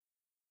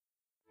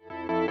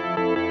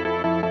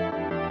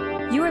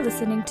You're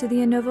listening to the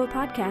Innovo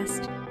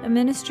Podcast, a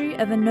ministry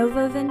of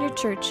Innovo Vineyard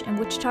Church in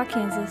Wichita,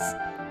 Kansas.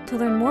 To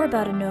learn more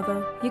about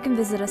Innovo, you can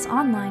visit us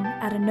online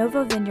at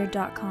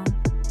innovovineyard.com.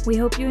 We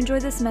hope you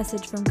enjoy this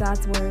message from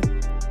God's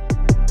Word.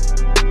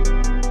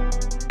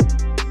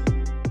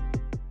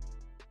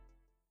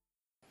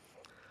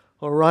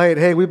 All right.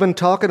 Hey, we've been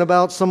talking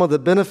about some of the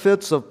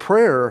benefits of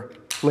prayer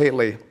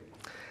lately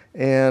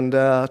and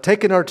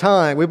taking our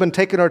time. We've been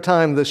taking our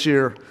time this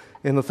year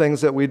in the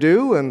things that we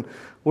do, and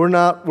we're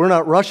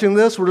not rushing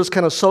this. We're just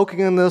kind of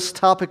soaking in this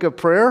topic of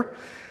prayer.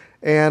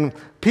 And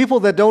people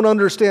that don't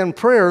understand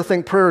prayer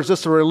think prayer is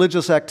just a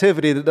religious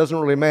activity that doesn't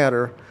really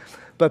matter.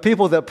 But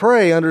people that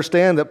pray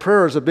understand that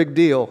prayer is a big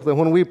deal. That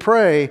when we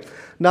pray,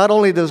 not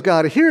only does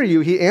God hear you,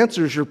 He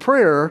answers your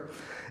prayer,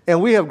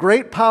 and we have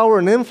great power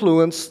and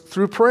influence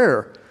through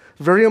prayer.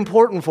 Very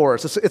important for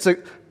us.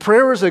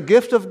 Prayer is a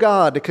gift of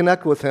God to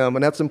connect with Him,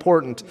 and that's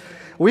important.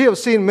 We have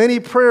seen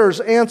many prayers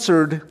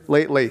answered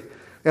lately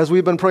as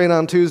we've been praying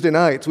on Tuesday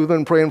nights. We've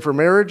been praying for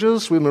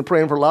marriages. We've been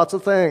praying for lots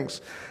of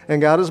things,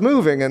 and God is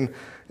moving, and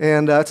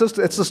it's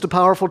just a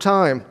powerful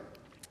time.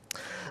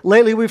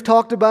 Lately, we've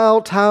talked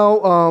about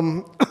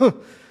how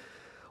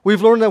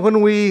we've learned that when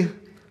we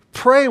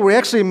pray, we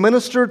actually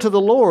minister to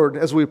the Lord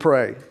as we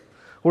pray.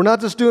 We're not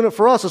just doing it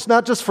for us. It's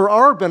not just for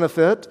our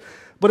benefit,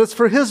 but it's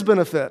for His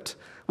benefit.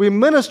 We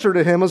minister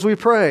to Him as we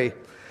pray.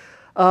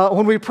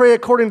 When we pray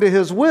according to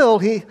His will,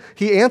 He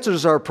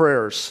answers our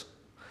prayers.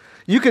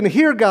 You can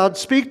hear God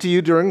speak to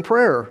you during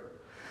prayer.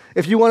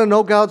 If you want to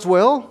know God's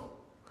will,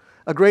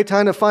 a great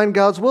time to find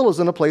God's will is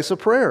in a place of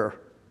prayer.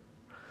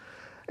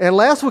 And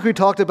last week we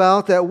talked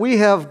about that we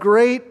have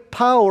great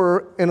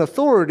power and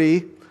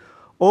authority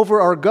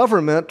over our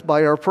government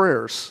by our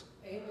prayers.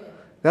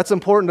 That's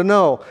important to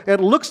know.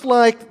 It looks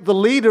like the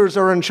leaders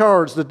are in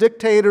charge, the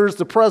dictators,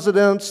 the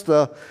presidents,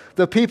 the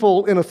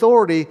people in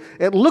authority.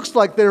 It looks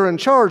like they're in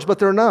charge, but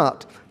they're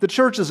not. The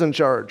church is in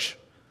charge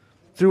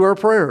through our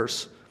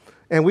prayers.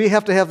 And we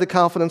have to have the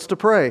confidence to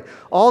pray.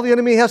 All the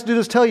enemy has to do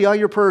is tell you,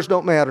 your prayers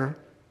don't matter.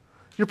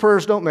 Your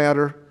prayers don't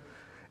matter.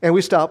 And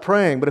we stop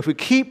praying. But if we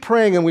keep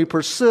praying and we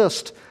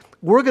persist,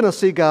 we're going to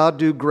see God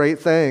do great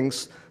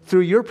things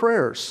through your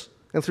prayers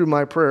and through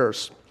my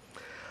prayers.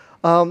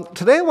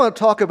 Today I want to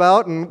talk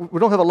about, and we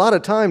don't have a lot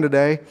of time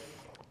today,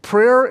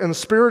 prayer and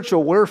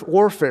spiritual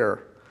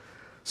warfare.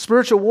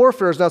 Spiritual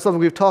warfare is not something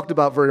we've talked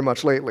about very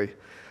much lately.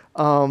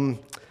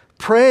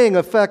 Praying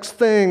affects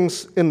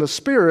things in the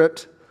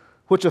spirit,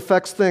 which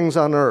affects things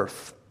on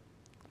earth.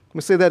 Let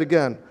me say that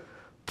again.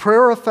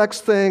 Prayer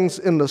affects things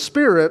in the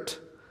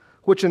spirit,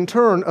 which in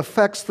turn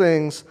affects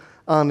things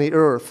on the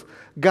earth.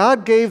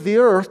 God gave the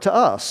earth to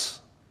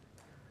us.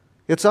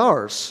 It's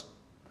ours.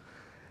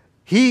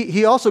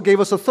 He also gave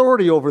us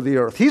authority over the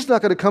earth. He's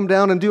not going to come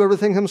down and do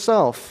everything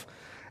Himself.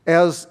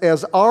 As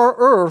our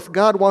earth,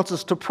 God wants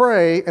us to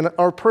pray and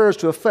our prayers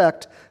to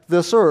affect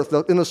this earth.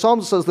 In the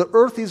Psalms it says, the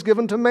earth He's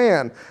given to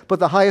man, but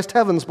the highest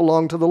heavens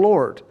belong to the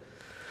Lord.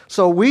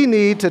 So we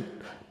need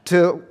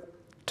to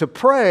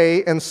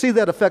pray and see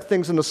that affect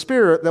things in the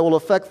spirit that will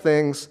affect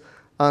things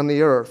on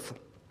the earth.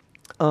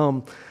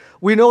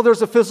 We know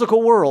there's a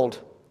physical world.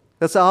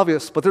 That's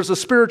obvious, but there's a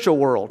spiritual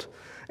world.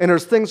 And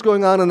there's things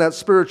going on in that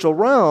spiritual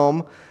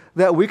realm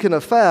that we can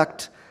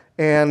affect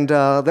and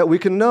that we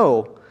can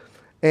know.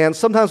 And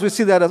sometimes we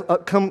see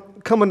that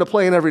come into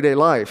play in everyday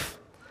life.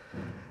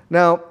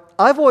 Now,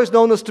 I've always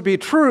known this to be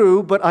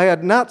true, but I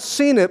had not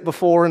seen it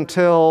before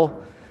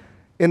until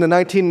in the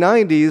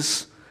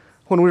 1990s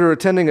when we were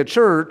attending a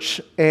church,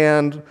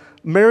 and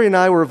Mary and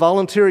I were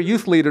volunteer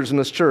youth leaders in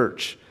this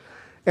church.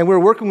 And we were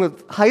working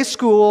with high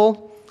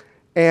school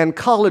and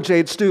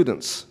college-age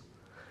students.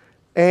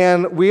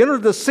 And we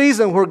entered this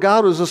season where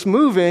God was just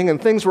moving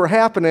and things were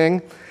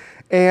happening,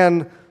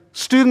 and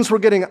students were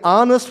getting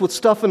honest with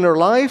stuff in their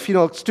life. You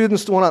know,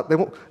 students all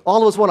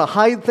of us want to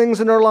hide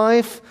things in their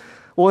life.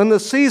 Well, in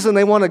this season,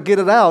 they want to get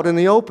it out in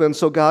the open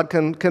so God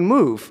can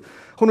move.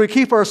 When we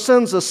keep our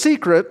sins a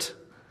secret,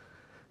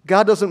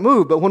 God doesn't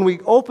move. But when we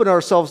open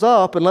ourselves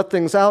up and let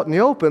things out in the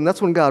open,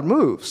 that's when God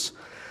moves.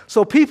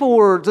 So people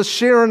were just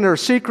sharing their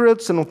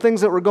secrets and things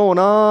that were going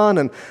on,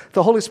 and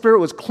the Holy Spirit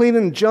was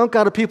cleaning junk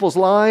out of people's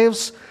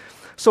lives.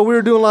 So we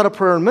were doing a lot of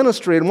prayer and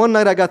ministry, and one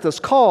night I got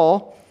this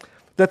call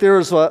that there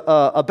was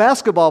a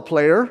basketball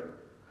player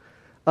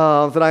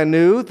that I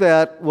knew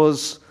that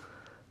was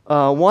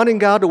wanting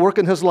God to work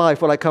in his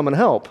life. Would I come and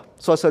help?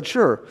 So I said,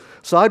 sure.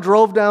 So I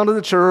drove down to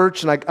the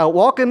church, and I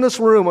walk in this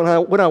room,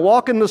 and when I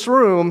walk in this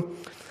room,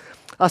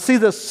 I see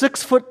this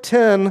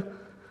 6'10"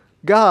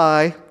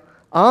 guy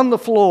on the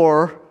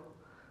floor,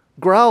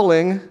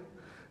 growling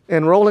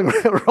and rolling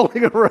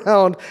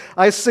around.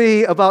 I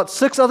see about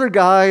 6 other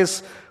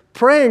guys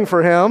praying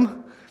for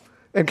him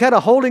and kind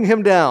of holding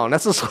him down.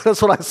 That's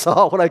what I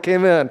saw when I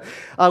came in.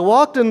 I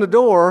walked in the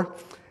door,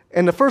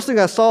 and the first thing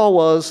I saw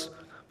was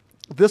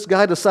this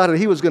guy decided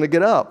he was going to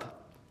get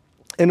up.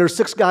 And there's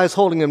 6 guys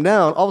holding him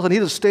down. All of a sudden,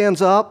 he just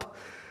stands up,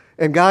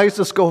 and guys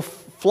just go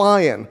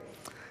flying.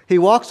 He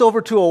walks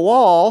over to a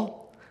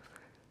wall,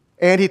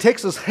 And he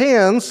takes his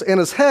hands and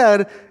his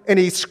head, and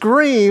he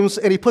screams,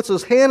 and he puts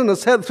his hand and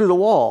his head through the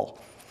wall.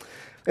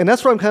 And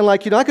that's where I'm kind of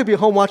like, I could be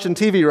home watching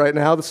TV right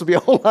now. This would be a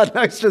whole lot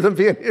nicer than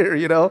being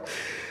here,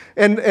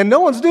 And no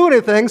one's doing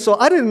anything, so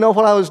I didn't know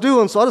what I was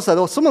doing. So I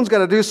decided, someone's got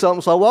to do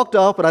something. So I walked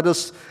up, and I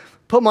just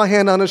put my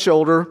hand on his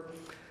shoulder,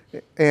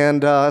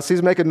 and as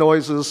he's making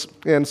noises,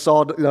 and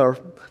saw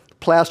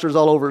plasters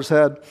all over his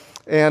head,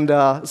 and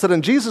said,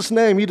 in Jesus'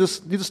 name, you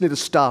just need to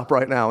stop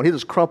right now. And he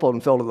just crumpled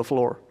and fell to the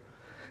floor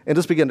and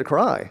just began to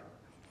cry.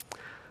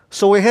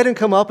 So we had him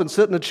come up and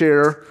sit in a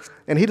chair,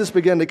 and he just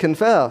began to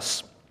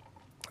confess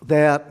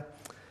that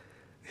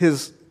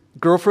his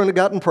girlfriend had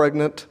gotten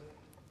pregnant,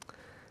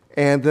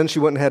 and then she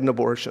went and had an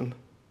abortion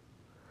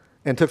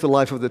and took the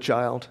life of the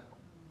child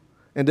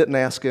and didn't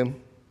ask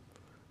him,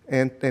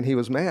 and he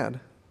was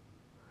mad.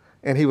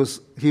 And he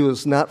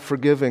was not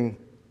forgiving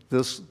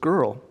this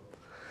girl.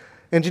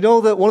 And you know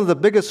that one of the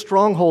biggest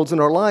strongholds in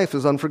our life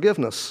is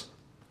unforgiveness.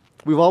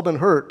 We've all been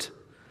hurt,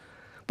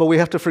 but we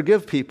have to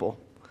forgive people.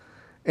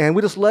 And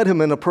we just led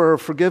him in a prayer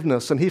of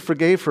forgiveness, and he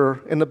forgave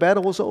her, and the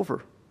battle was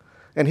over.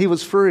 And he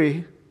was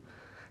free,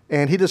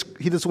 and he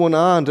just went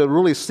on to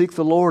really seek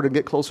the Lord and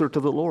get closer to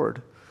the Lord.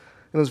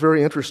 And it was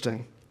very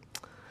interesting.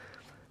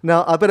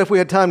 Now, I bet if we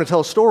had time to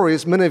tell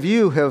stories, many of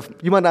you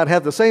might not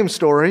have the same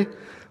story,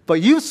 but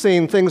you've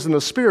seen things in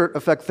the spirit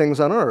affect things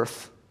on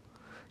earth.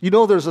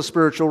 There's a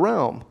spiritual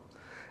realm.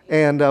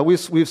 And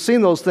we've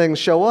seen those things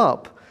show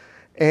up.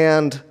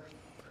 And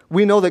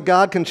we know that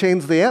God can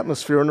change the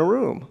atmosphere in a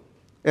room.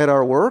 At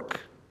our work,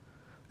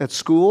 at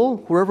school,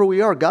 wherever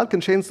we are, God can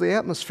change the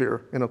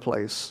atmosphere in a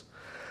place.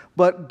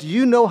 But do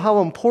you know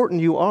how important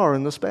you are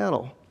in this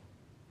battle?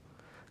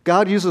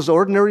 God uses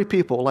ordinary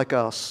people like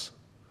us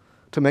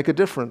to make a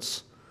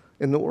difference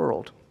in the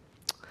world.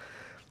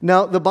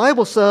 Now, the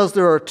Bible says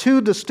there are two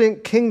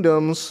distinct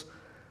kingdoms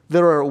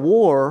that are at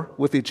war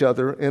with each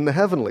other in the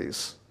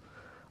heavenlies.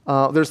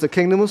 There's the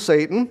kingdom of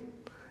Satan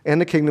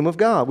and the kingdom of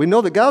God. We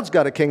know that God's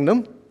got a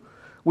kingdom.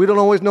 We don't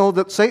always know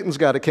that Satan's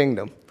got a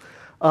kingdom.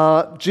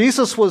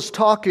 Jesus was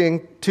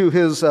talking to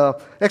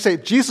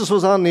Jesus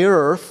was on the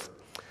earth,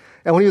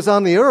 and when he was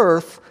on the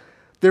earth,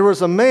 there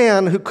was a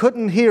man who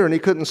couldn't hear and he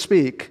couldn't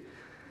speak,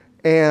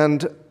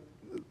 and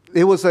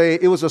it was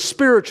a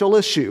spiritual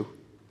issue.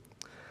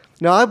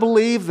 Now, I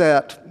believe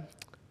that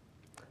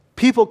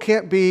people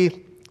can't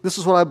be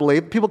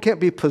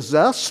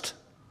possessed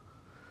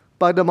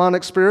by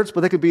demonic spirits,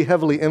 but they could be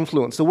heavily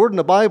influenced. The word in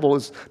the Bible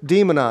is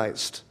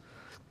demonized.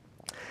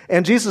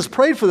 And Jesus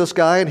prayed for this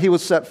guy, and he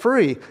was set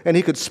free, and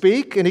he could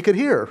speak, and he could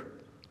hear.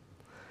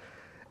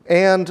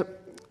 And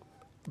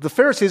the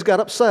Pharisees got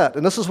upset,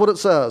 and this is what it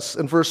says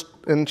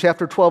in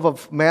chapter 12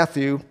 of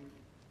Matthew.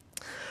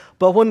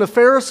 But when the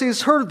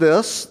Pharisees heard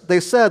this, they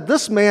said,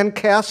 "This man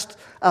cast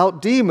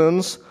out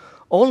demons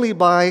only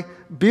by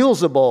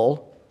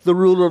Beelzebul, the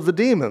ruler of the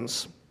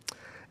demons."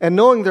 And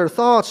knowing their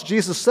thoughts,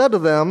 Jesus said to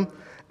them,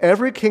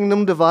 "Every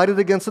kingdom divided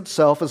against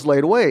itself is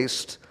laid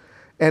waste,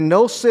 and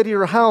no city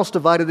or house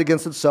divided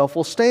against itself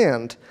will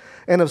stand.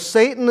 And if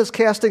Satan is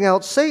casting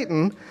out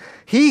Satan,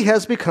 he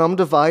has become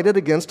divided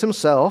against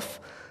himself.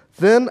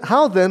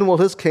 How then will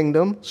his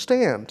kingdom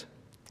stand?"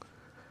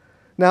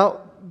 Now,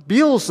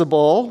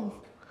 Beelzebul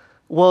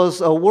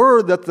was a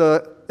word that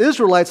the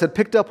Israelites had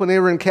picked up when they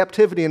were in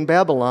captivity in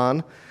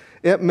Babylon.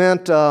 It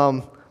meant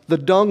the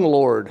dung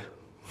lord.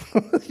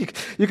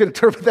 You can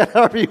interpret that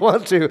however you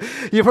want to.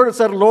 You've heard it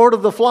said Lord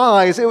of the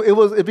Flies.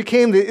 It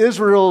became the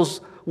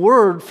Israel's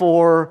word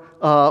for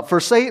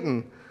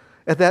Satan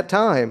at that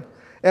time.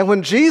 And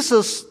when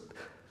Jesus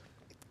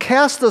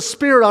cast the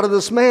spirit out of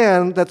this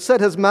man that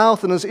set his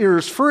mouth and his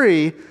ears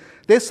free,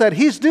 they said,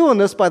 he's doing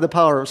this by the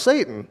power of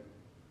Satan.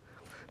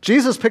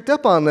 Jesus picked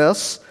up on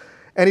this,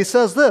 and he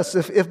says this,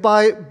 if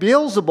by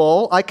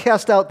Beelzebul I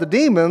cast out the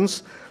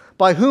demons,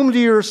 by whom do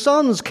your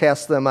sons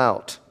cast them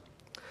out?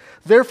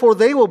 Therefore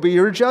they will be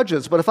your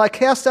judges. But if I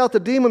cast out the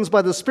demons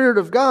by the Spirit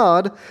of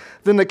God,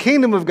 then the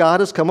kingdom of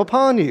God has come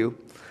upon you.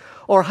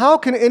 Or how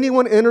can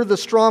anyone enter the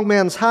strong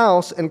man's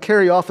house and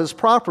carry off his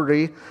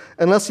property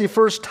unless he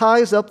first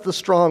ties up the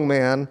strong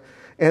man,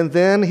 and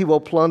then he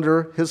will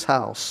plunder his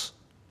house?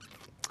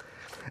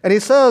 And he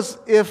says,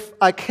 if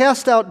I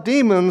cast out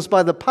demons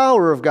by the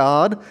power of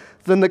God,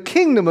 then the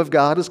kingdom of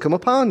God has come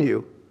upon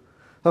you.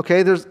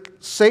 Okay,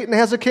 Satan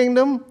has a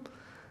kingdom,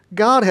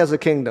 God has a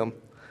kingdom.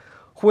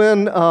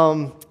 When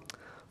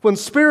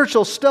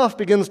spiritual stuff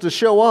begins to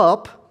show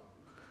up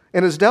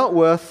and is dealt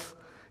with,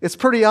 it's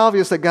pretty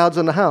obvious that God's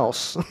in the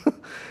house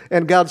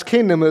and God's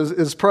kingdom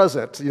is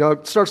present.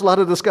 It starts a lot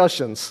of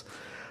discussions.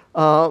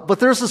 But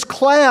there's this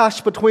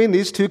clash between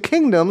these two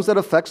kingdoms that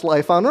affects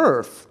life on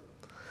earth.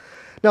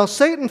 Now,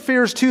 Satan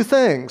fears two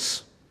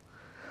things.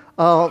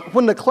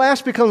 When the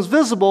clash becomes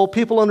visible,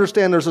 people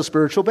understand there's a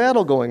spiritual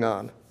battle going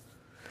on.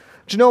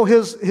 Do you know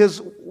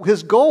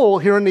his goal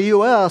here in the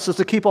U.S. is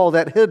to keep all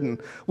that hidden?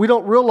 We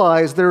don't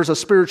realize there's a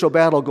spiritual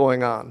battle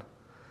going on.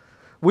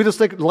 We just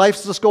think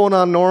life's just going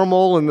on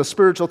normal and the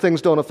spiritual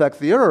things don't affect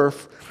the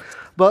earth.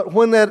 But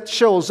when that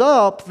shows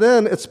up,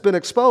 then it's been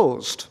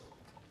exposed.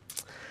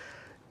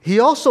 He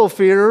also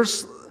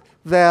fears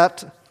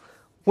that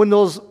when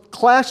those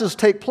clashes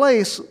take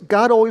place,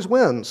 God always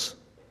wins.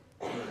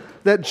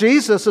 That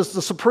Jesus is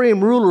the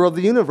supreme ruler of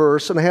the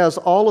universe and has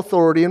all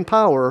authority and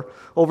power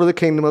over the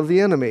kingdom of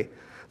the enemy.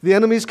 The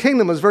enemy's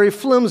kingdom is very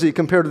flimsy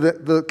compared to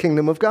the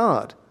kingdom of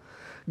God.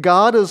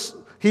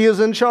 He is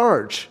in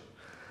charge.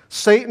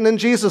 Satan and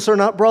Jesus are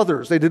not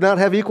brothers. They do not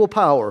have equal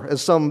power,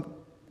 as some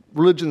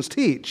religions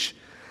teach.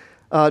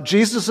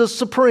 Jesus is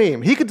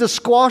supreme. He could just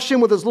squash him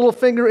with his little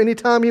finger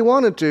anytime he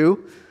wanted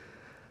to,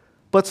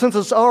 but since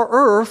it's our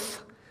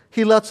earth,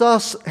 he lets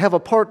us have a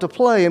part to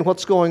play in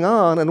what's going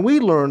on, and we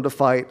learn to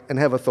fight and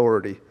have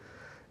authority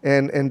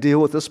and deal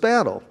with this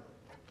battle.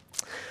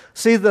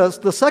 See,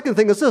 the second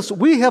thing is this: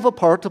 we have a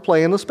part to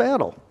play in this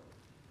battle.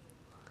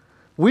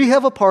 We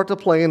have a part to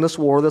play in this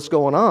war that's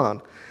going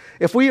on.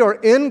 If we are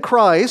in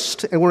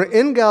Christ and we're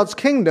in God's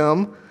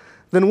kingdom,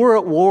 then we're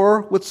at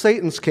war with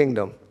Satan's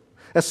kingdom.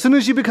 As soon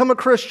as you become a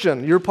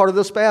Christian, you're part of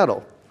this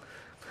battle.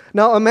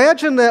 Now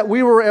imagine that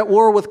we were at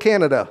war with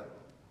Canada.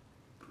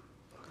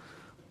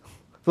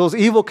 Those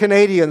evil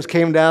Canadians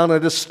came down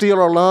and just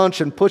steal our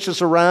lunch and push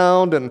us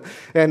around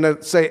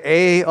and say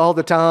 "eh" all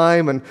the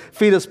time and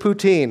feed us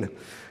poutine.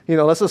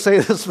 Let's just say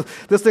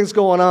this thing's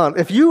going on.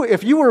 If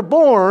you were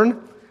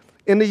born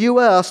in the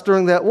U.S.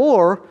 during that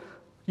war,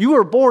 you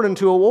were born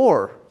into a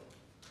war.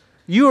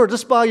 You are,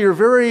 just by your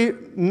very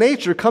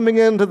nature coming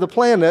into the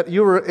planet,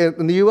 you were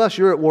in the U.S.,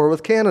 you're at war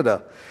with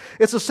Canada.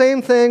 It's the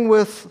same thing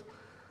with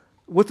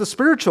the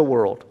spiritual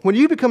world. When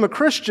you become a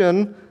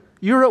Christian,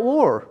 you're at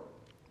war.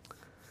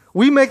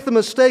 We make the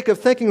mistake of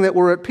thinking that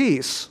we're at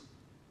peace.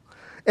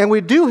 And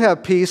we do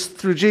have peace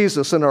through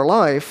Jesus in our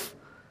life,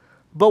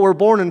 but we're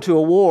born into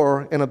a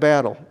war and a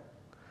battle.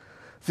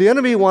 The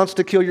enemy wants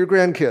to kill your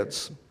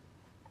grandkids.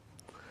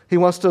 He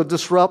wants to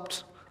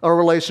disrupt our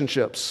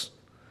relationships.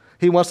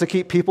 He wants to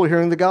keep people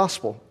hearing the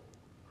gospel.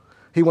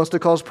 He wants to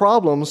cause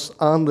problems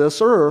on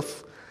this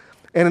earth.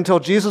 And until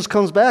Jesus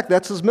comes back,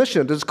 that's his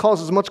mission, to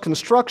cause as much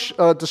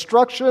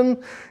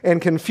destruction and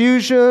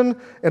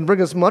confusion and bring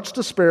as much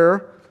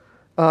despair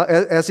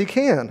as he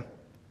can.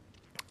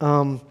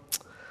 Paul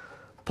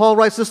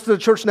writes this to the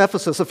church in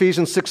Ephesus,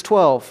 Ephesians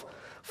 6:12.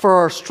 For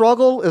our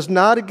struggle is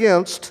not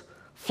against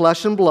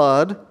flesh and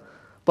blood,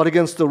 but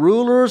against the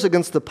rulers,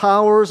 against the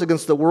powers,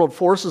 against the world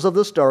forces of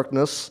this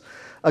darkness,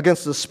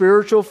 against the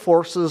spiritual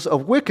forces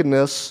of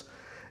wickedness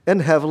in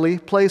heavenly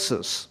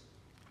places.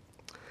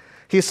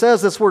 He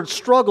says this word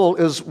struggle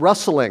is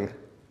wrestling.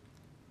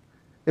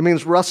 It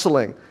means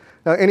wrestling.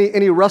 Now,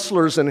 any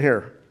wrestlers in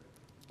here?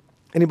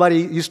 Anybody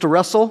used to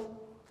wrestle?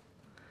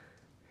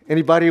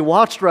 Anybody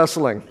watched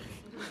wrestling?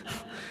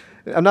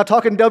 I'm not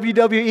talking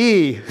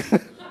WWE.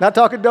 Not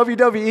talking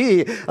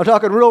WWE. I'm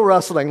talking real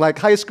wrestling, like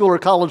high school or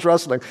college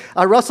wrestling.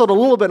 I wrestled a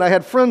little bit, and I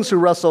had friends who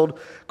wrestled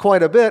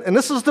quite a bit. And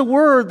this is the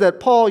word that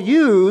Paul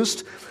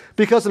used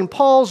because in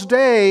Paul's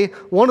day,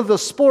 one of the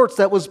sports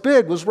that was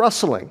big was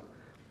wrestling.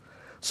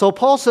 So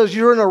Paul says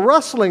you're in a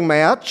wrestling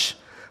match,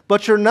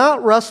 but you're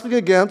not wrestling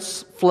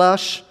against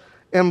flesh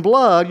and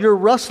blood. You're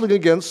wrestling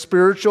against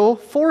spiritual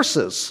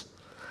forces.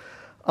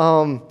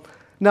 Now,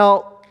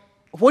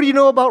 what do you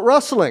know about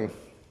wrestling?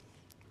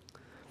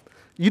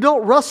 You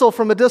don't wrestle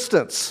from a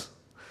distance.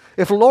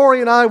 If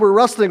Lori and I were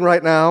wrestling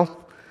right now,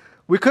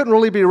 we couldn't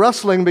really be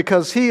wrestling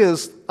because he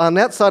is on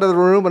that side of the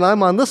room and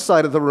I'm on this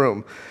side of the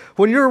room.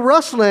 When you're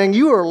wrestling,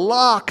 you are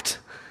locked.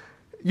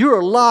 You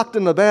are locked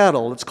in the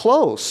battle. It's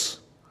close.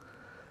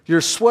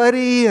 You're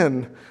sweaty,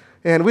 and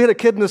we had a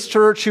kid in this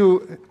church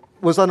who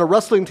was on a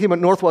wrestling team at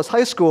Northwest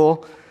High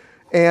School,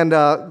 and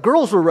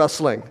girls were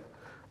wrestling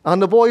on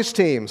the boys'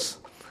 teams.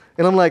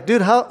 And I'm like,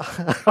 dude, how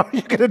are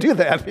you going to do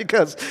that?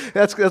 Because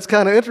that's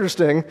kind of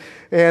interesting.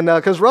 And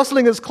because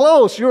wrestling is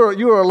close, you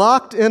are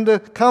locked into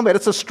combat.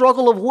 It's a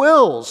struggle of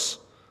wills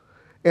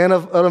and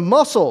of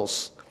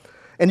muscles.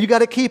 And you got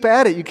to keep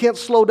at it. You can't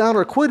slow down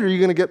or quit, or you're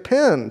going to get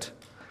pinned.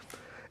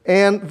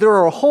 And there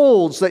are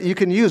holds that you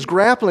can use,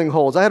 grappling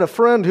holds. I had a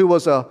friend who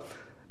was a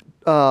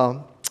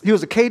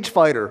cage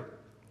fighter.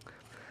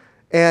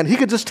 And he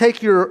could just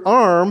take your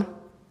arm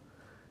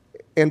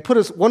and put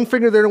his one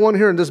finger there and one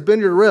here and just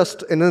bend your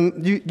wrist, and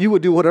then you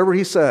would do whatever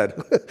he said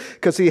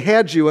because he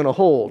had you in a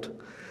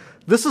hold.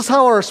 This is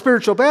how our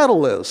spiritual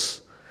battle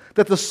is,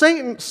 that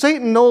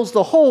Satan knows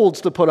the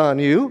holds to put on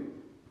you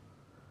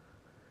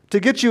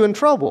to get you in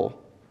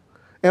trouble.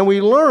 And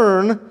we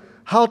learn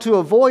how to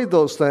avoid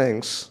those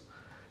things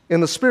in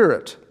the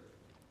Spirit.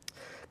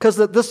 Because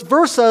this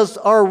verse says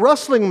our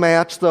wrestling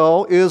match,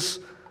 though, is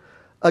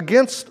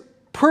against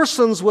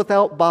persons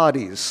without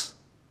bodies.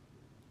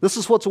 This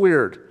is what's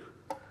weird.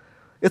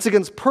 It's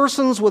against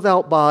persons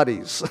without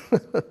bodies.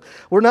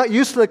 We're not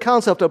used to the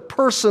concept of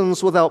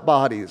persons without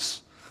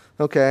bodies,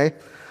 okay?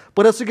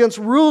 But it's against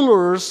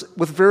rulers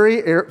with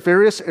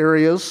various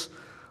areas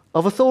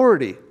of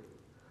authority.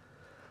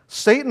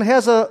 Satan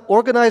has an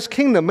organized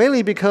kingdom,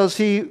 mainly because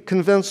he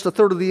convinced a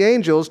third of the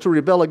angels to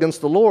rebel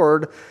against the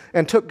Lord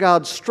and took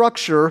God's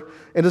structure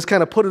and just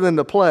kind of put it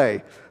into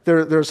play.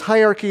 There's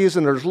hierarchies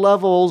and there's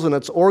levels and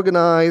it's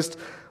organized,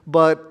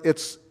 but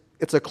it's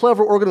it's a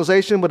clever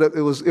organization, but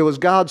it was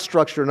God's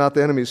structure, not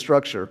the enemy's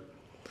structure.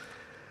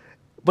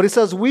 But he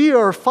says we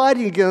are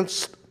fighting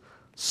against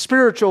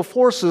spiritual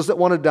forces that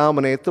want to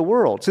dominate the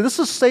world. See, this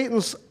is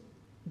Satan's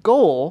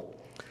goal,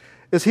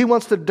 is he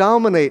wants to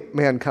dominate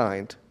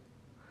mankind.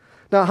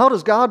 Now, how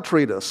does God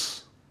treat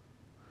us?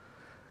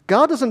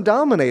 God doesn't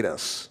dominate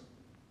us.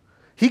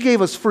 He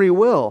gave us free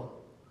will.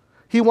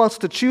 He wants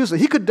to choose it.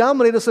 He could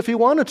dominate us if he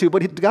wanted to,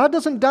 but God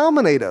doesn't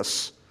dominate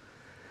us.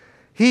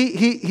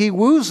 He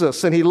woos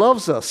us and he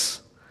loves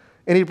us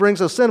and he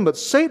brings us in, but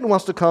Satan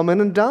wants to come in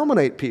and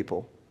dominate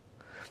people.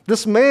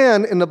 This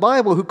man in the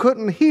Bible who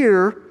couldn't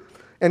hear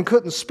and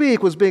couldn't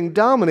speak was being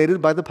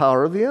dominated by the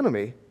power of the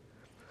enemy.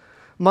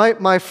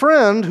 My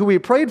friend who we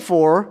prayed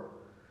for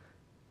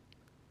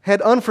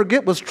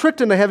was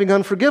tricked into having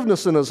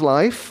unforgiveness in his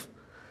life,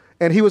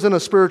 and he was in a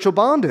spiritual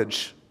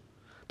bondage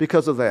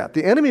because of that.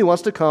 The enemy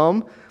wants to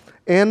come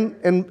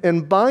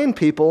and bind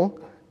people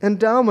and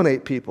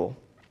dominate people.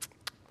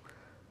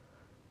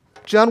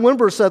 John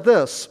Wimber said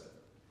this.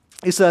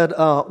 He said,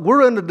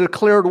 we're in a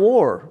declared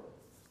war.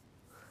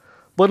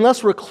 But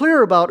unless we're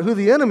clear about who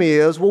the enemy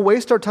is, we'll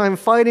waste our time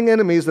fighting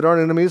enemies that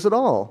aren't enemies at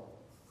all.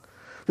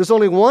 There's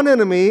only one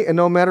enemy, and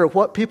no matter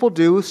what people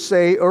do,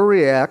 say, or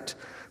react,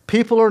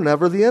 people are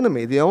never the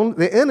enemy.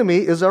 The enemy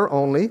is our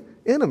only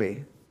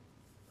enemy.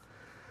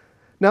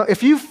 Now,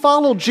 if you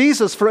follow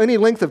Jesus for any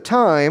length of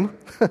time,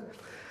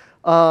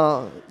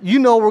 you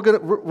know we're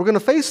going to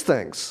face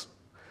things.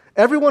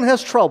 Everyone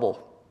has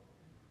trouble,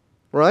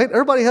 right?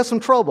 Everybody has some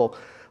trouble.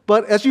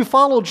 But as you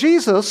follow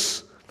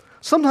Jesus,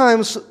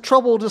 sometimes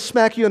trouble will just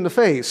smack you in the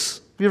face.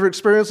 Have you ever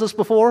experienced this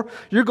before?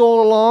 You're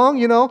going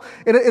along,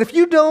 and if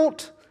you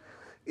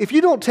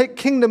don't take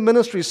kingdom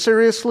ministry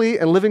seriously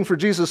and living for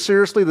Jesus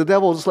seriously, the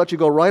devil will just let you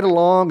go right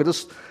along and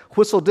just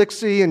whistle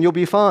Dixie and you'll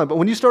be fine. But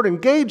when you start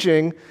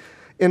engaging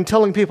in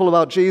telling people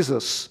about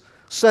Jesus,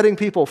 setting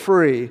people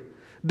free,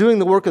 doing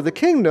the work of the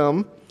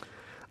kingdom,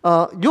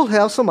 you'll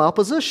have some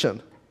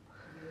opposition.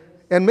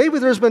 And maybe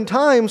there's been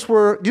times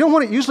where, you know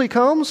when it usually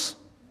comes,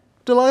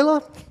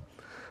 Delilah?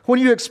 When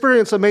you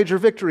experience a major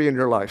victory in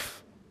your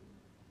life.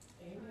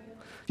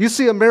 You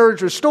see a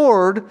marriage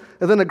restored,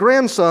 and then a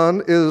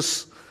grandson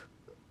is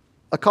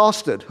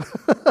accosted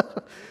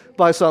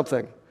by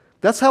something.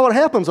 That's how it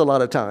happens a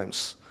lot of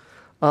times.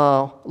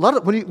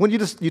 When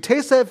you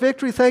taste that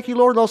victory, thank you,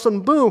 Lord, and all of a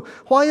sudden, boom.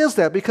 Why is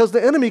that? Because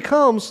the enemy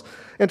comes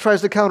and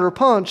tries to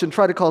counterpunch and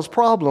try to cause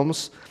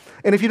problems.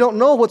 And if you don't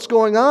know what's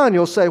going on,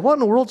 you'll say, what in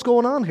the world's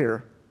going on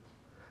here?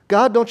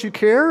 God, don't you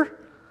care?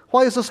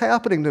 Why is this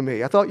happening to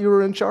me? I thought you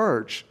were in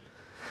charge.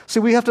 See,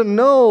 we have to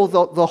know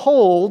the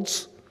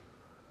holds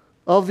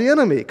of the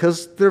enemy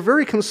because they're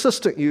very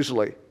consistent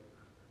usually.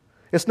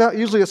 It's not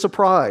usually a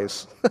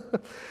surprise.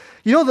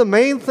 You know the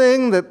main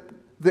thing that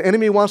the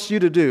enemy wants you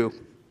to do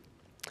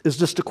is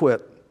just to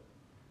quit.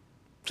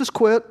 Just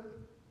quit.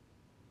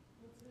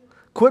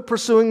 Quit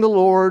pursuing the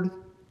Lord.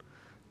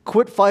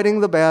 Quit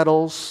fighting the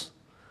battles.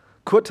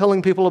 Quit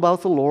telling people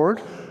about the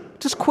Lord.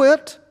 Just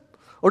quit.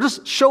 Or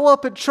just show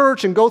up at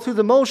church and go through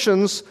the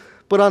motions,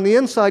 but on the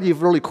inside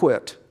you've really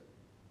quit.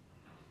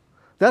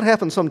 That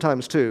happens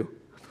sometimes too.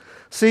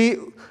 See,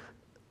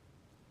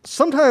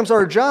 sometimes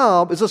our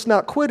job is just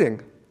not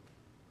quitting.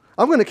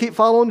 I'm going to keep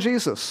following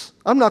Jesus.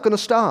 I'm not going to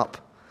stop.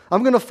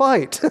 I'm going to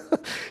fight.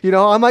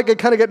 I might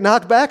get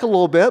knocked back a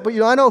little bit, but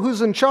I know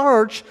who's in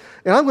charge,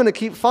 and I'm going to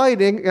keep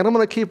fighting, and I'm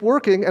going to keep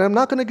working, and I'm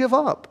not going to give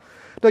up.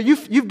 Now,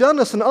 you've done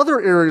this in other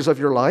areas of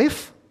your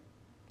life.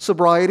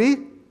 Sobriety,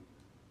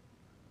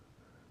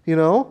 in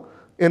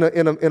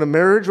a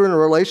marriage or in a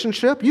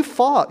relationship. You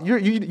fought.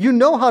 You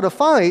know how to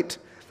fight.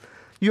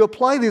 You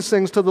apply these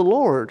things to the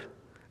Lord.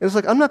 And it's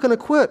like, I'm not going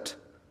to quit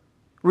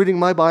reading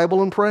my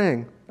Bible and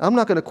praying. I'm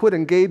not going to quit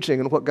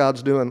engaging in what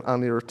God's doing on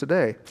the earth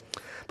today.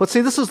 But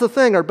see, this is the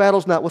thing. Our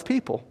battle's not with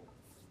people.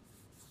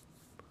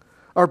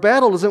 Our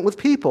battle isn't with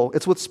people.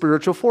 It's with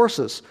spiritual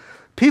forces.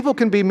 People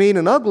can be mean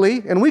and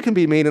ugly, and we can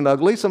be mean and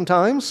ugly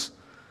sometimes.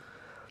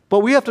 But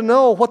we have to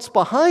know what's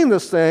behind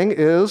this thing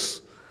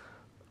is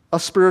a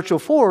spiritual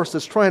force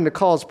that's trying to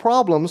cause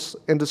problems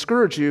and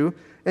discourage you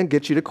and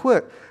get you to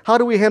quit. How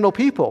do we handle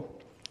people?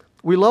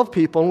 We love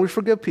people and we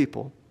forgive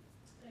people.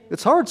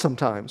 It's hard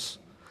sometimes.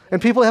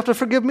 And people have to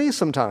forgive me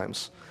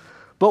sometimes.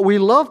 But we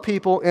love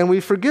people and we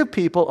forgive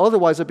people,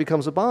 otherwise it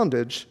becomes a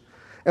bondage.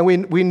 And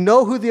we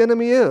know who the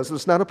enemy is.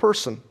 It's not a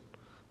person.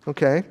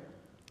 Okay?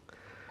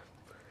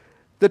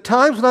 The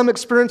times when I'm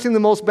experiencing the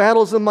most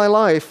battles in my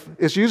life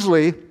is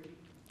usually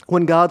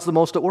when God's the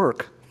most at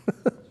work.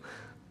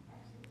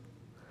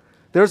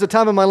 There was a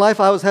time in my life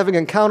I was having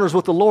encounters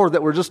with the Lord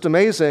that were just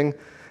amazing,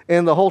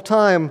 and the whole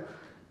time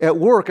at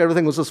work,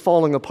 everything was just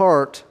falling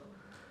apart,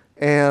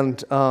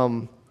 and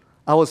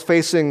I was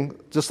facing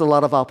just a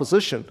lot of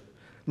opposition.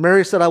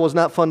 Mary said I was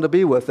not fun to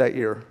be with that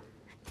year.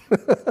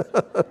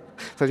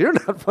 Said, you're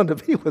not fun to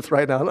be with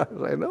right now.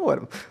 I know,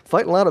 I'm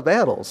fighting a lot of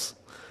battles.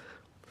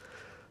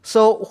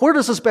 So where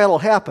does this battle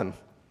happen?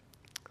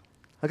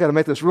 I got to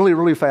make this really,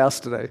 really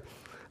fast today.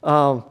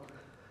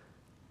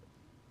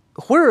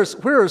 Where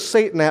is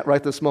Satan at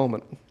right this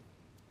moment?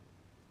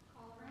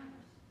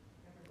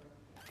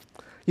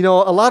 You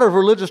know, a lot of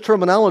religious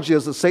terminology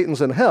is that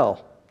Satan's in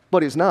hell,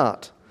 but he's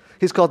not.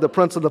 He's called the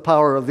prince of the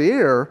power of the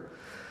air.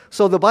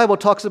 So the Bible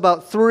talks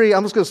about three,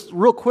 I'm just going to,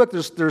 real quick,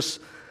 there's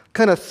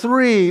kind of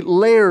three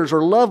layers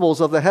or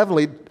levels of the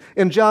heavenly.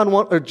 In Genesis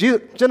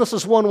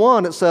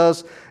 1:1, it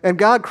says, and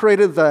God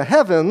created the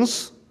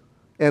heavens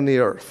and the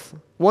earth.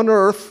 One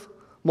earth,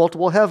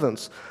 multiple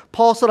heavens.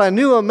 Paul said, I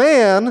knew a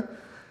man,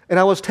 and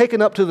I was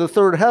taken up to the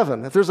third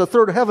heaven. If there's a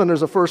third heaven,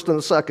 there's a first and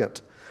a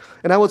second.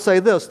 And I would say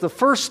this, the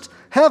first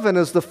heaven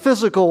is the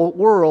physical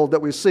world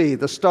that we see,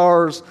 the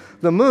stars,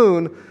 the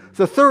moon.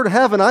 The third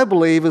heaven, I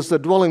believe, is the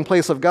dwelling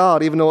place of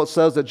God, even though it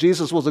says that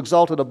Jesus was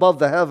exalted above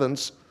the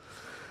heavens.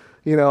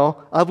 You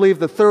know, I believe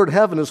the third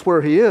heaven is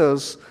where he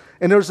is.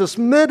 And there's this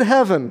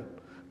mid-heaven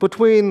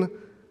between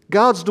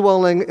God's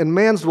dwelling and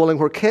man's dwelling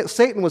where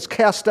Satan was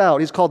cast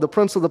out. He's called the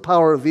prince of the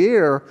power of the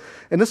air.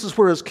 And this is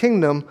where his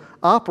kingdom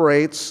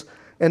operates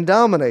and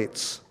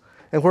dominates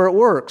and where it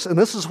works. And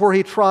this is where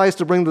he tries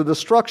to bring the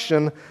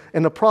destruction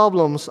and the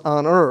problems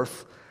on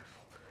earth.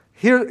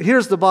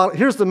 Here's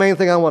the main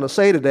thing I want to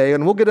say today,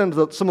 and we'll get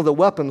into some of the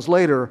weapons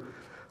later,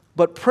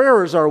 but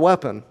prayer is our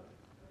weapon.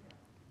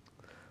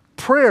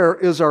 Prayer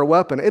is our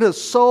weapon. It is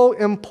so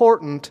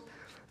important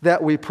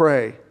that we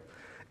pray.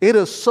 It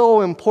is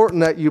so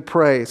important that you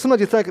pray.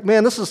 Sometimes you think,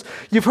 man,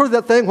 you've heard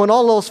that thing, when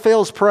all else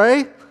fails,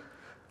 pray.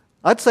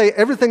 I'd say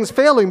everything's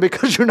failing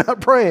because you're not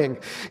praying.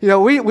 You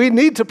know, we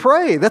need to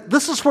pray.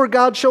 This is where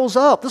God shows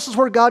up. This is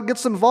where God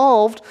gets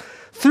involved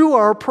through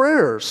our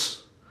prayers.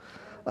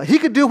 He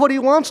could do what he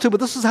wants to, but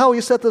this is how he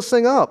set this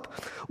thing up.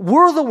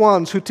 We're the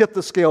ones who tip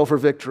the scale for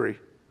victory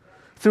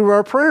through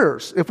our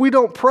prayers. If we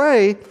don't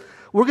pray,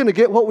 we're going to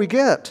get what we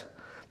get.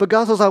 But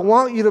God says, I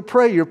want you to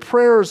pray. Your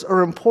prayers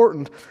are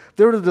important.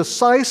 They're the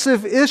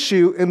decisive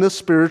issue in this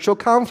spiritual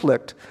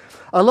conflict.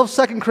 I love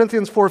 2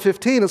 Corinthians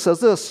 4:15. It says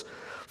this,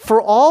 for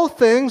all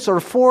things are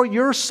for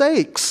your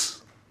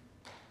sakes.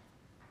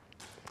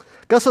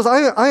 God says,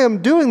 I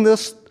am doing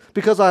this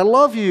because I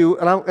love you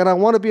and I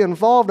want to be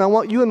involved, and I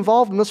want you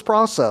involved in this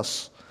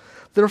process.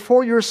 They're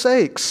for your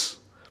sakes.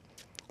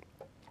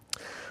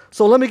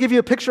 So let me give you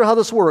a picture of how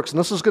this works, and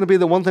this is going to be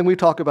the one thing we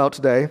talk about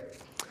today.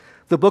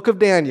 The book of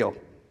Daniel.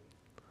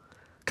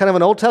 Kind of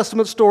an Old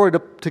Testament story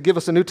to give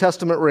us a New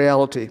Testament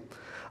reality.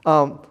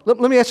 Let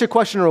me ask you a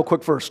question real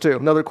quick first, too.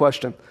 Another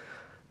question.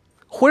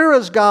 Where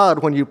is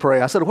God when you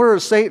pray? I said, where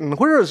is Satan?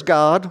 Where is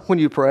God when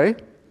you pray?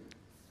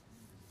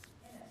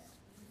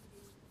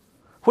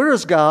 Where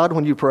is God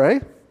when you pray?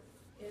 In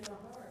the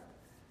heart.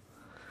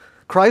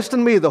 Christ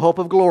in me, the hope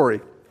of glory.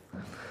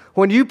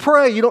 When you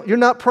pray, you're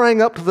not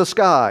praying up to the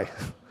sky.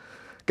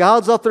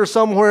 God's up there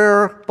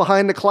somewhere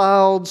behind the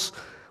clouds.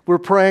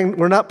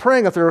 We're not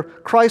praying up there.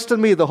 Christ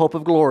in me, the hope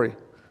of glory.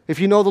 If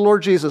you know the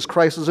Lord Jesus,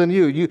 Christ is in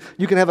you.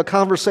 You can have a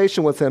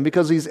conversation with him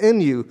because he's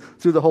in you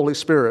through the Holy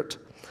Spirit.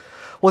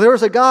 Well, there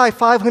was a guy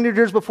 500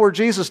 years before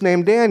Jesus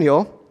named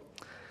Daniel,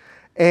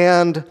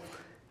 and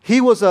he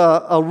was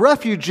a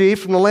refugee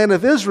from the land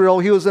of Israel.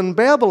 He was in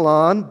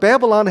Babylon.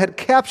 Babylon had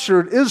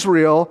captured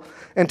Israel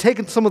and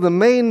taken some of the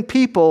main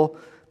people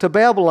to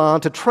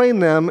Babylon to train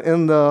them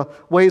in the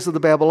ways of the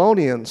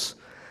Babylonians.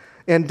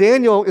 And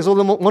Daniel is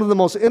one of the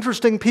most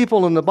interesting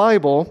people in the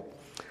Bible.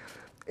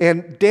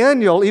 And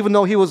Daniel, even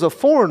though he was a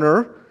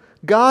foreigner,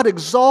 God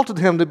exalted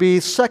him to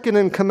be second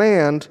in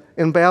command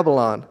in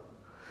Babylon.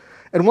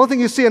 And one thing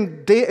you see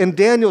in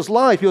Daniel's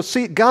life, you'll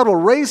see God will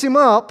raise him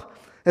up,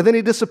 and then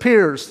he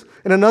disappears,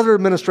 and another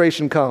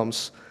administration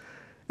comes.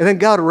 And then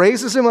God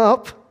raises him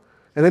up,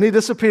 and then he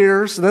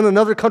disappears, and then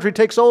another country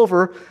takes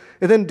over,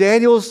 and then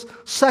Daniel's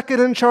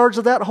second in charge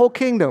of that whole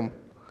kingdom.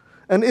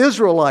 An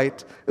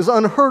Israelite is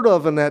unheard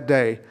of in that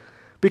day,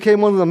 became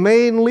one of the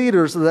main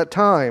leaders of that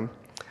time.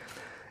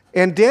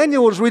 And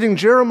Daniel was reading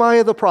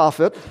Jeremiah the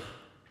prophet,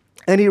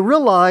 and he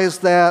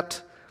realized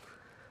that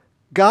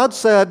God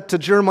said to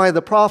Jeremiah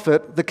the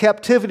prophet, the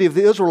captivity of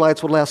the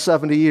Israelites would last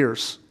 70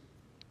 years.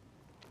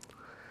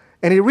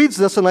 And he reads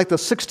this in like the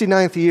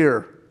 69th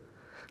year.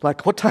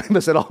 Like, what time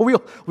is it? Oh,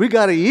 we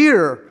got a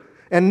year.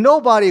 And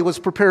nobody was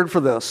prepared for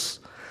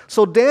this.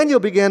 So Daniel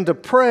began to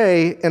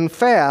pray and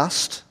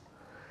fast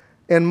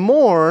and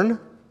mourn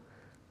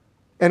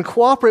and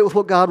cooperate with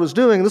what God was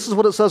doing. This is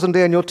what it says in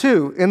Daniel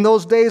 2. In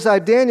those days I,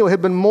 Daniel,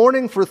 had been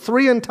mourning for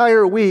 3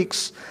 entire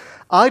weeks.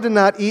 I did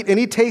not eat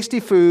any tasty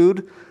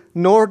food,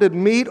 nor did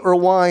meat or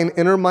wine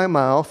enter my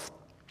mouth,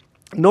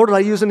 nor did I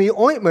use any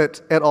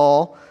ointment at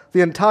all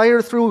the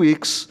entire 3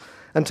 weeks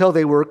until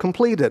they were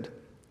completed.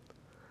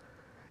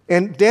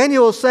 And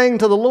Daniel is saying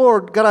to the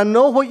Lord, God, I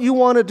know what you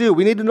want to do.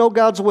 We need to know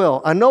God's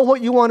will. I know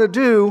what you want to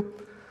do.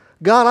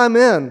 God, I'm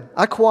in.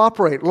 I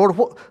cooperate. Lord,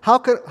 how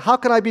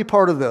can I be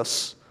part of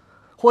this?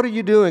 What are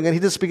you doing? And he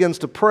just begins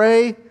to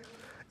pray,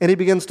 and he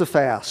begins to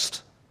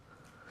fast.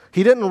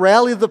 He didn't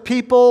rally the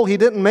people. He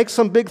didn't make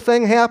some big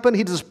thing happen.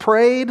 He just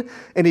prayed,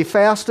 and he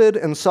fasted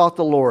and sought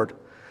the Lord.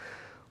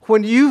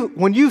 When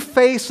you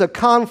face a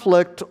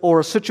conflict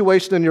or a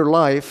situation in your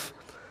life,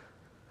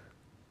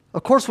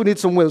 of course we need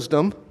some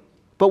wisdom,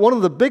 but one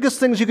of the biggest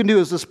things you can do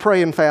is just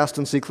pray and fast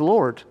and seek the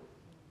Lord.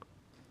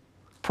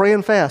 Pray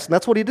and fast, and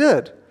that's what he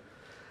did.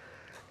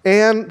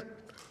 And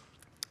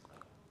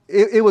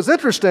it was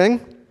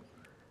interesting.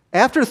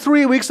 After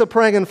 3 weeks of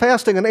praying and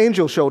fasting, an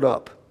angel showed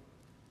up.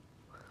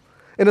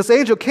 And this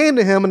angel came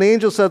to him, and the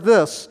angel said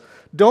this,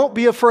 "Don't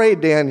be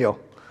afraid, Daniel."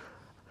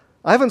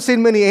 I haven't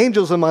seen many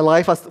angels in my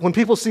life. When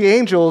people see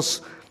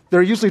angels,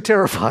 they're usually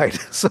terrified.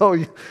 So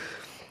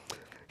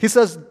he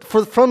says,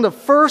 from the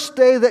first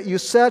day that you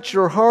set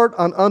your heart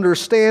on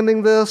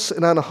understanding this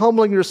and on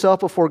humbling yourself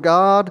before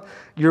God,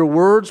 your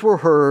words were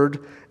heard,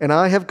 and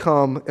I have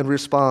come in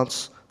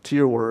response to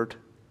your word.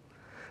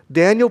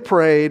 Daniel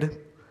prayed.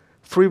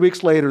 3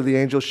 weeks later, the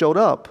angel showed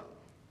up.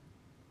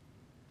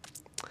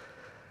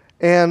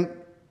 And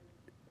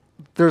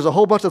there's a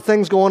whole bunch of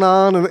things going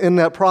on in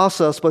that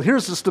process, but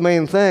here's just the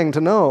main thing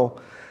to know,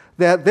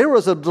 that there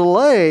was a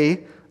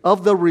delay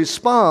of the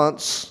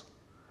response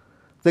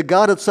that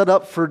God had set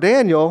up for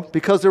Daniel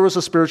because there was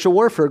a spiritual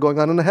warfare going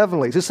on in the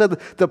heavenlies. He said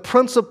the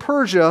prince of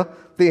Persia,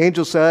 the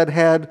angel said,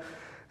 had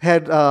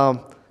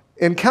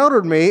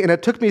encountered me, and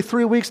it took me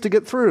 3 weeks to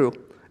get through.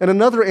 And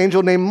another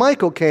angel named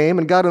Michael came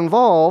and got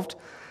involved,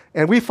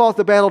 and we fought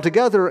the battle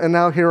together, and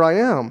now here I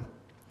am.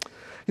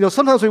 You know,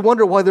 sometimes we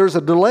wonder why there's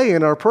a delay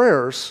in our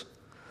prayers.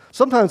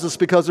 Sometimes it's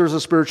because there's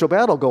a spiritual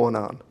battle going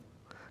on.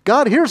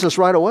 God hears us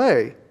right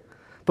away,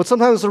 but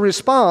sometimes the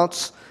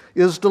response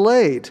is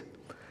delayed.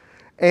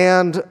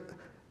 And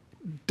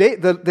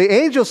the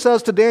angel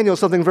says to Daniel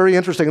something very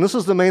interesting, and this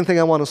is the main thing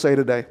I want to say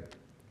today.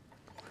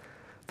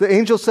 The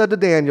angel said to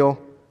Daniel,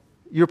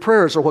 "Your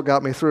prayers are what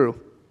got me through.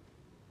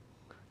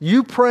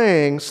 You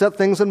praying set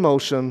things in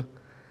motion,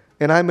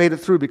 and I made it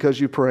through because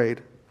you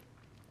prayed."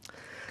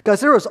 Guys,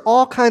 there is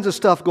all kinds of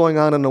stuff going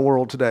on in the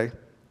world today.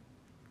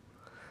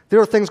 There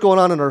are things going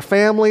on in our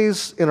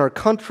families, in our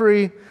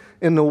country,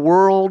 in the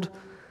world.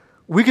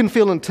 We can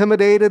feel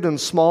intimidated and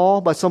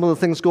small by some of the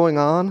things going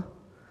on.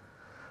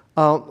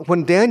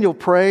 When Daniel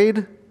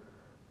prayed,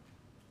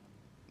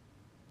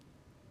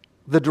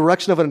 the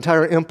direction of an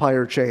entire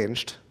empire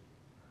changed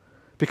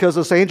because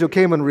this angel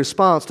came in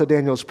response to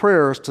Daniel's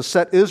prayers to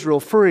set Israel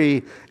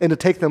free and to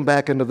take them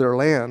back into their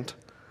land.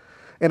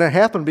 And it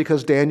happened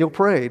because Daniel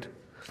prayed.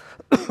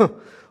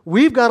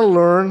 We've got to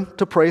learn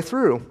to pray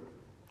through.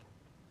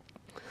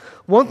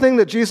 One thing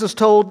that Jesus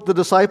told the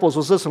disciples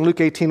was this in Luke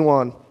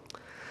 18:1.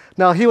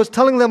 Now, he was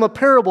telling them a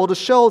parable to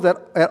show that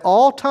at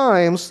all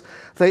times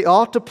they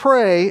ought to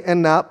pray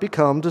and not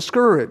become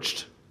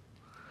discouraged.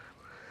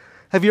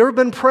 Have you ever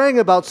been praying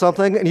about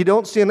something and you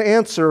don't see an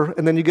answer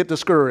and then you get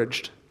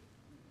discouraged?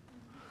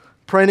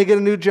 Praying to get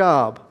a new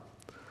job,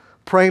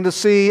 praying to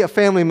see a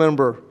family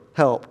member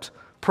helped,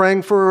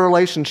 praying for a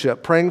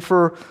relationship, praying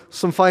for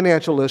some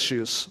financial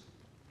issues.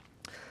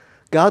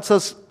 God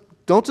says,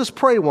 don't just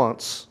pray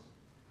once.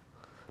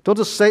 Don't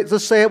just say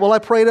it, well, I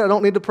prayed it, I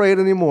don't need to pray it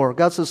anymore.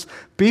 God says,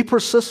 be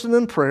persistent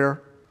in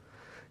prayer.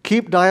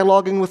 Keep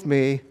dialoguing with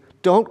me.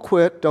 Don't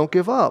quit. Don't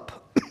give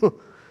up.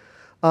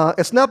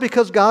 It's not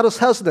because God is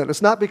hesitant.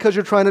 It's not because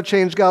you're trying to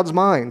change God's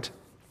mind.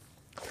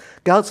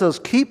 God says,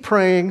 keep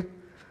praying.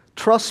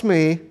 Trust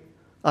me.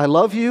 I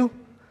love you,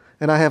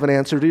 and I have an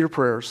answer to your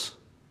prayers.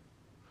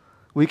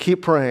 We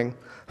keep praying.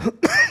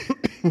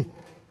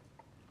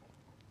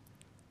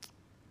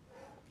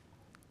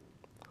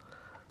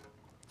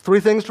 Three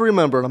things to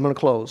remember, and I'm going to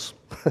close.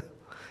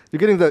 You're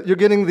getting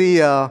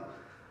the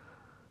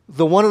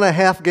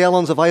 1.5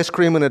 gallons of ice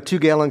cream in a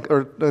 2-gallon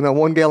or in a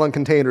 1-gallon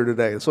container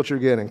today. That's what you're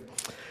getting.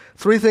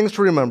 Three things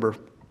to remember.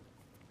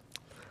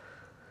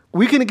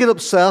 We can get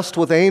obsessed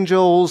with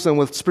angels and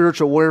with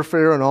spiritual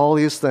warfare and all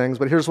these things,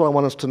 but here's what I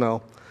want us to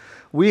know.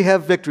 We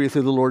have victory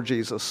through the Lord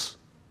Jesus.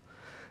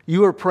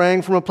 You are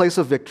praying from a place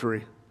of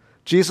victory.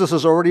 Jesus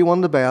has already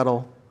won the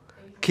battle.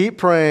 Keep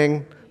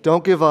praying.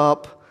 Don't give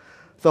up.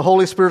 The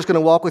Holy Spirit's going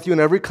to walk with you in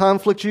every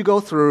conflict you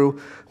go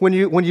through. When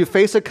you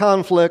face a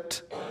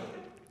conflict,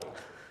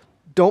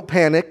 don't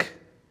panic.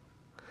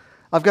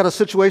 I've got a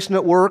situation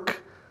at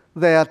work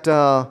that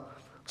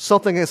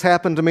something has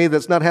happened to me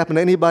that's not happened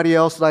to anybody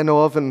else that I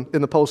know of in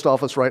the post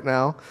office right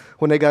now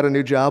when they got a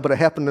new job, but it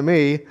happened to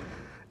me,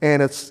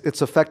 and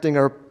it's affecting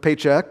our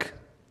paycheck.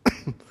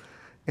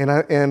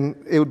 And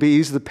it would be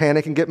easy to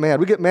panic and get mad.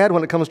 We get mad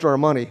when it comes to our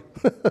money.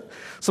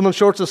 Someone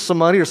shorts us some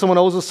money or someone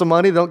owes us some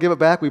money, they don't give it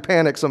back, we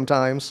panic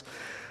sometimes.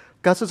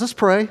 God says, just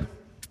pray.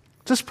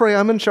 Just pray,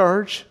 I'm in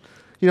charge.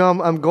 You know,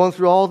 I'm going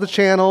through all the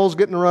channels,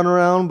 getting to run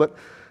around, but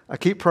I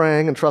keep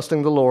praying and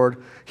trusting the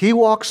Lord. He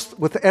walks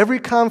with every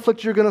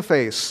conflict you're going to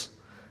face.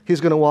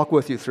 He's going to walk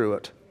with you through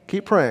it.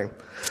 Keep praying.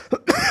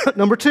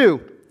 Number 2,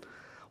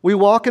 we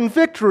walk in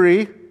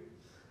victory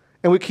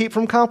and we keep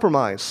from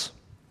compromise.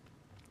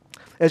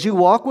 As you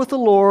walk with the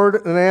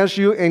Lord and as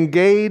you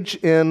engage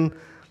in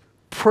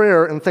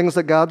prayer and things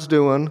that God's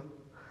doing,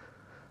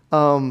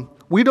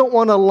 we don't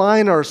want to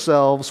align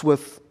ourselves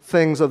with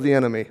things of the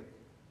enemy.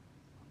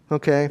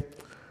 Okay?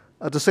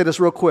 To say this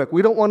real quick,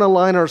 we don't want to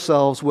align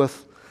ourselves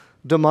with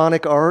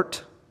demonic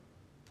art,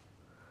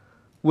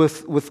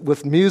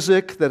 with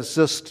music that's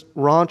just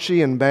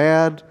raunchy and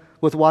bad,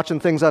 with watching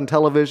things on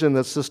television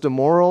that's just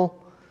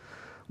immoral.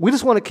 We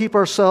just want to keep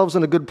ourselves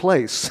in a good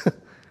place.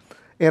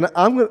 And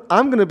I'm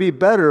going to be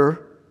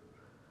better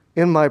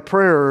in my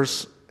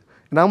prayers,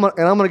 and I'm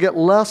going to get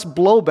less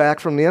blowback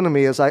from the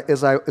enemy as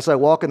I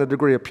walk in a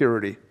degree of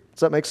purity. Does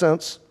that make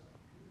sense?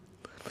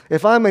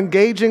 If I'm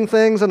engaging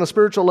things on a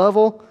spiritual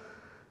level,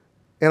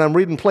 and I'm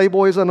reading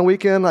Playboys on the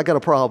weekend, I got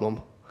a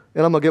problem.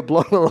 And I'm going to get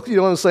blown, you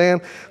know what I'm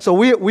saying? So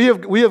we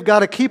have got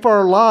to keep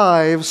our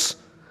lives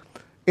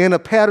in a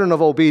pattern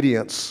of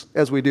obedience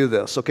as we do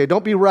this, okay?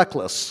 Don't be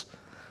reckless.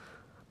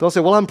 Don't say,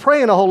 well, I'm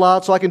praying a whole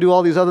lot so I can do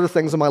all these other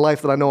things in my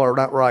life that I know are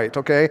not right,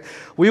 okay?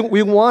 We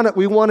want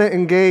to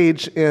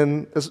engage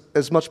in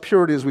as much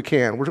purity as we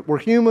can. We're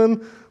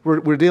human.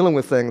 We're dealing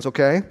with things,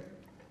 okay?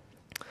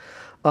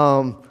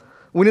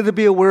 We need to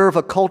be aware of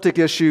occultic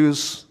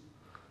issues,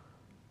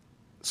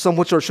 some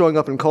which are showing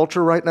up in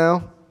culture right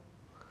now,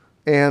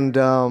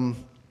 and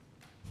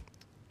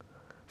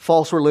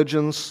false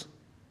religions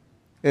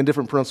and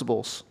different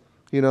principles,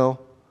 you know.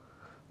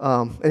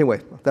 Anyway,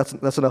 that's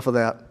enough of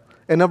that.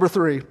 And number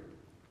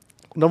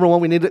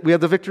one, we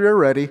have the victory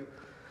already.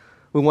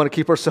 We want to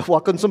keep ourselves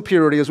walking some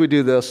purity as we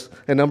do this.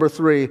 And number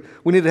three,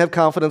 we need to have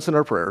confidence in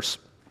our prayers.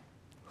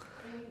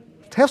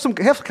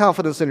 Have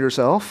confidence in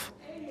yourself.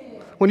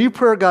 When you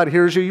pray, God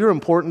hears you. You're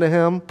important to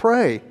Him.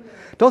 Pray.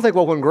 Don't think,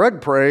 well, when Greg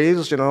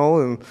prays, you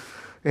know,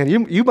 and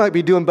you might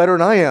be doing better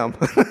than I am,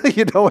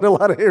 you know, in a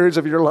lot of areas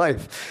of your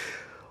life.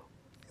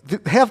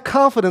 Have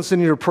confidence in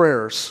your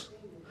prayers.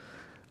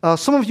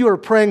 Some of you are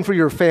praying for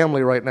your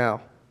family right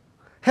now.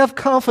 Have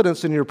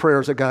confidence in your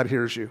prayers that God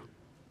hears you.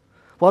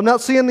 Well, I'm not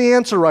seeing the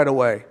answer right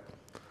away.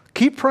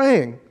 Keep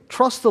praying.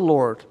 Trust the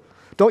Lord.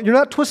 You're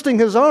not twisting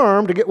His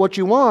arm to get what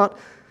you want.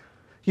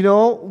 You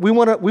know, we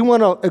want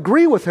to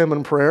agree with Him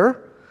in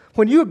prayer.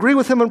 When you agree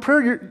with Him in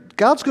prayer,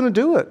 God's going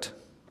to do it.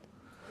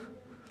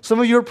 Some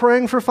of you are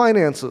praying for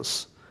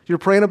finances. You're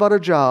praying about a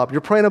job.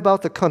 You're praying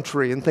about the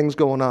country and things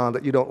going on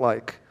that you don't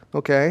like.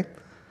 Okay?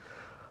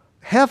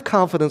 Have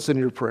confidence in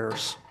your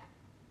prayers.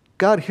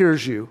 God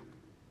hears you.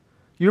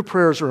 Your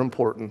prayers are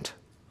important.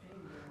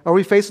 Are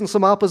we facing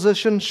some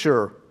opposition?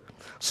 Sure.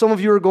 Some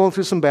of you are going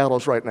through some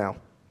battles right now.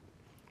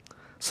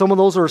 Some of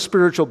those are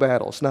spiritual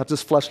battles, not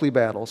just fleshly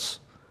battles.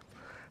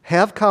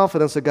 Have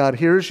confidence that God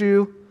hears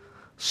you.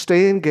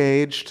 Stay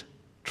engaged.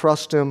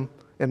 Trust Him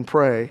and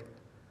pray.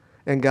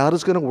 And God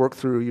is going to work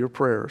through your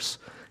prayers.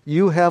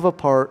 You have a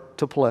part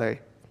to play.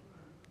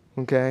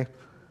 Okay?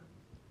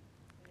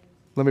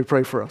 Let me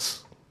pray for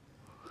us.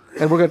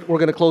 And we're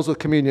going to close with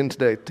communion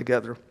today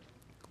together.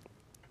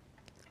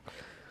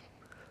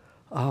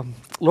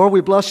 Lord,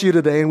 we bless You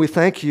today, and we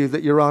thank You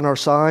that You're on our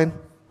side,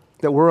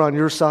 that we're on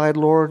Your side,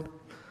 Lord.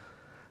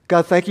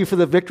 God, thank You for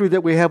the victory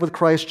that we have with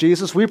Christ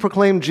Jesus. We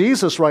proclaim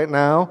Jesus right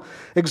now,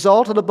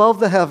 exalted above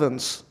the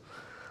heavens.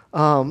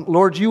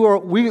 Lord,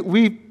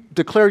 we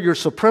declare Your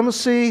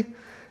supremacy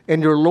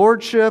and Your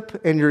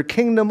lordship and Your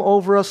kingdom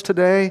over us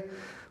today.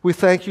 We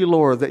thank You,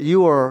 Lord, that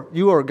You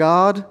are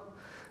God,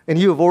 and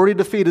You have already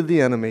defeated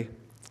the enemy.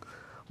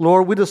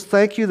 Lord, we just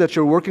thank You that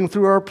You're working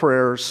through our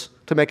prayers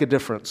to make a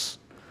difference.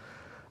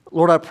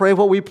 Lord, I pray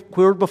what we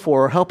heard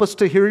before. Help us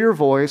to hear Your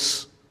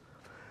voice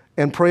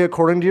and pray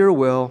according to Your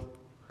will.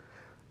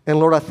 And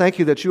Lord, I thank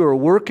You that You are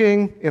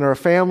working in our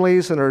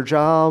families and our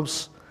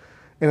jobs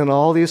and in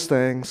all these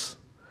things.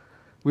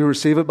 We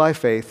receive it by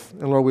faith.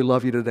 And Lord, we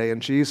love You today.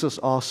 In Jesus'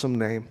 awesome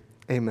name,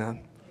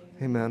 amen.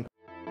 Amen.